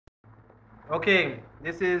Okay,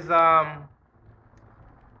 this is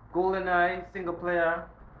Goldeneye single player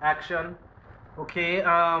action. Okay,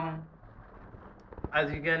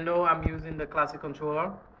 as you can know, I'm using the classic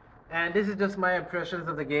controller, and this is just my impressions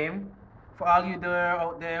of the game. For all you there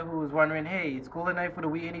out there who's wondering, hey, is Goldeneye for the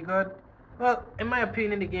Wii any good? Well, in my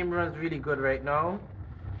opinion, the game runs really good right now.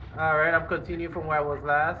 All right, I'm continuing from where I was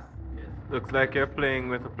last. Looks like you're playing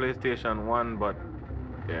with a PlayStation 1, but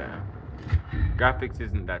yeah, graphics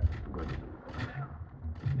isn't that good.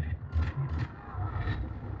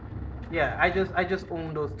 Yeah, I just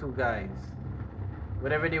owned those two guys.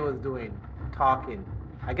 Whatever they was doing, talking.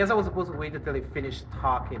 I guess I was supposed to wait until they finished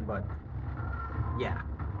talking, but yeah.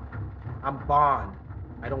 I'm Bond.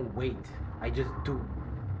 I don't wait. I just do.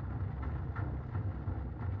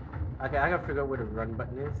 Okay, I gotta figure out where the run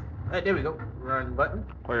button is. There we go. Run button.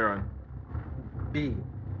 Oh, you're on. B.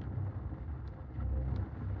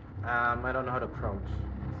 I don't know how to crouch.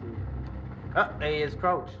 Let's see. Oh, A is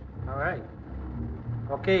crouch. Alright.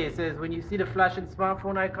 Okay, it says when you see the flashing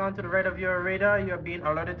smartphone icon to the right of your radar, you are being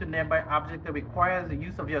alerted to nearby object that requires the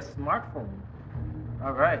use of your smartphone.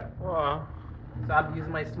 Alright. Wow. So I'm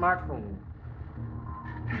using my smartphone.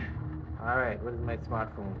 Alright, what is my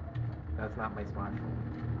smartphone? That's not my smartphone.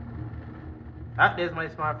 Ah, there's my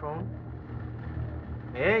smartphone.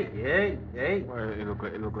 Hey. Well,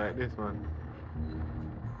 it look like this one.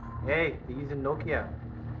 Hey, they're using Nokia.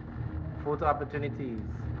 Photo opportunities.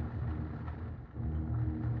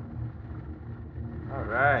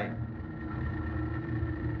 Alright.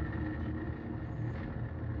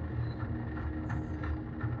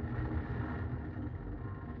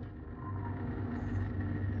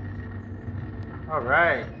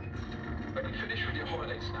 Alright. When you finish with your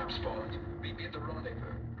holiday snaps, Bond, meet me at the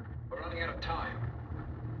rendezvous. We're running out of time.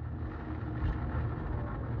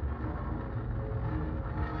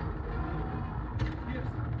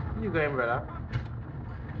 You going, brother?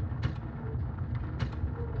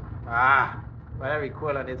 Ah, why are we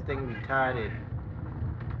cool on this thing retarded?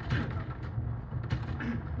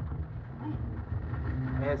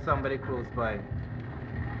 There's somebody close by.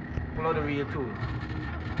 Pull out the real tool.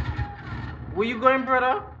 Where you going,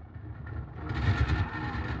 brother?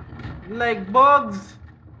 Like bugs.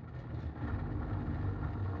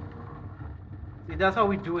 See, that's how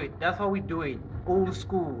we do it. That's how we do it. Old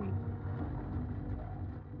school.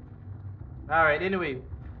 Alright, anyway.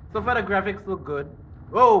 So far the graphics look good.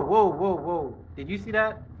 Whoa. Did you see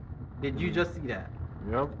that? Did you just see that?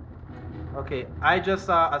 Yep. Okay, I just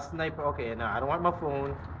saw a sniper. Okay, now I don't want my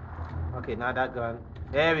phone. Okay, now that gun.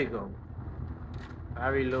 There we go. I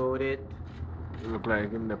reload it. It look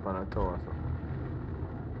like him up on a tower.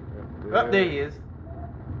 So. Oh, there he is.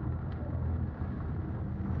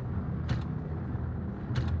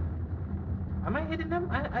 Am I hitting them?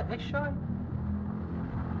 I shot.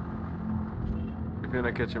 If you're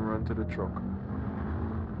gonna catch him, run to the truck.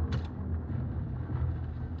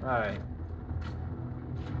 Alright.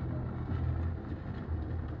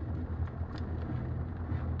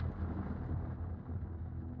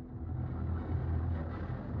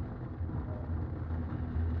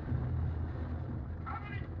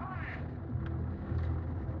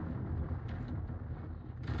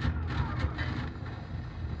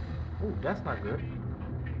 Ooh, that's not good.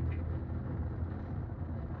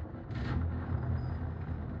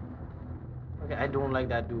 Okay, I don't like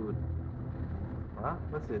that dude. Huh?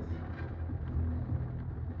 What's this?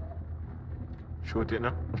 Shoot it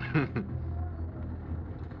now.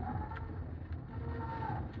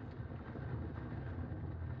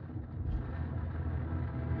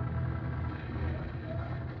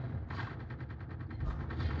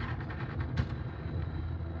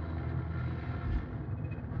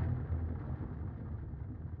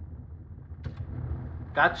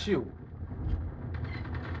 Got you.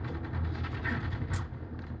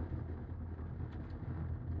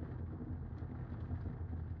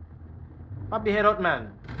 Pop your head out,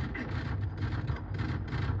 man.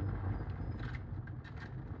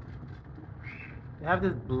 You have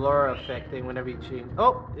this blur effect thing whenever you change.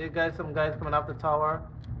 Oh, you guys, some guys coming off the tower.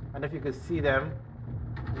 And if you could see them,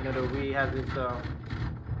 you know, the Wii has this.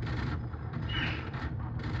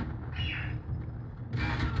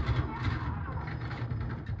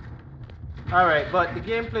 Alright, but the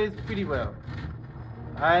game plays pretty well.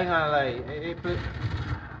 I ain't gonna lie, it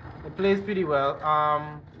plays pretty well.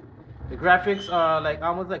 The graphics are like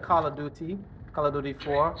almost like Call of Duty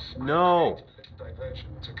 4. No.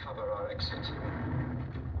 Diversion to cover our exit.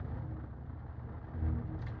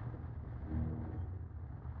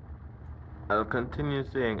 I'll continue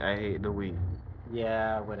saying I hate the Wii.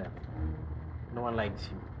 Yeah, whatever. No one likes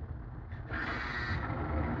you.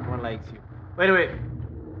 No one likes you. Wait.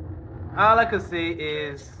 All I could say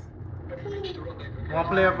is Reach the rendezvous. one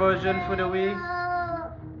player version for the Wii.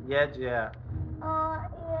 Yeah, yeah.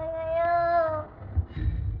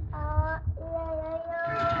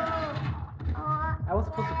 I was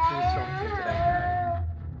supposed to do something to that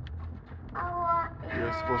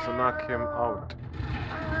You're supposed to knock him out.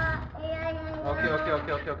 guy.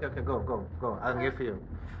 Okay. Go. I'll give for you.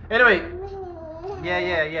 Anyway. Yeah.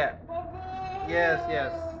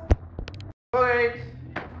 Yes. Alright.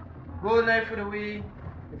 Goldeneye for the Wii.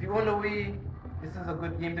 If you own the Wii, this is a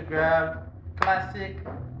good game to grab. Classic,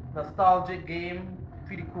 nostalgic game.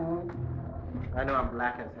 Pretty cool. I know I'm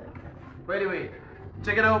black as heck. But anyway,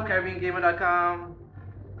 check it out, CaribbeanGamer.com.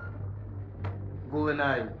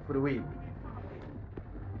 Goldeneye for the Wii.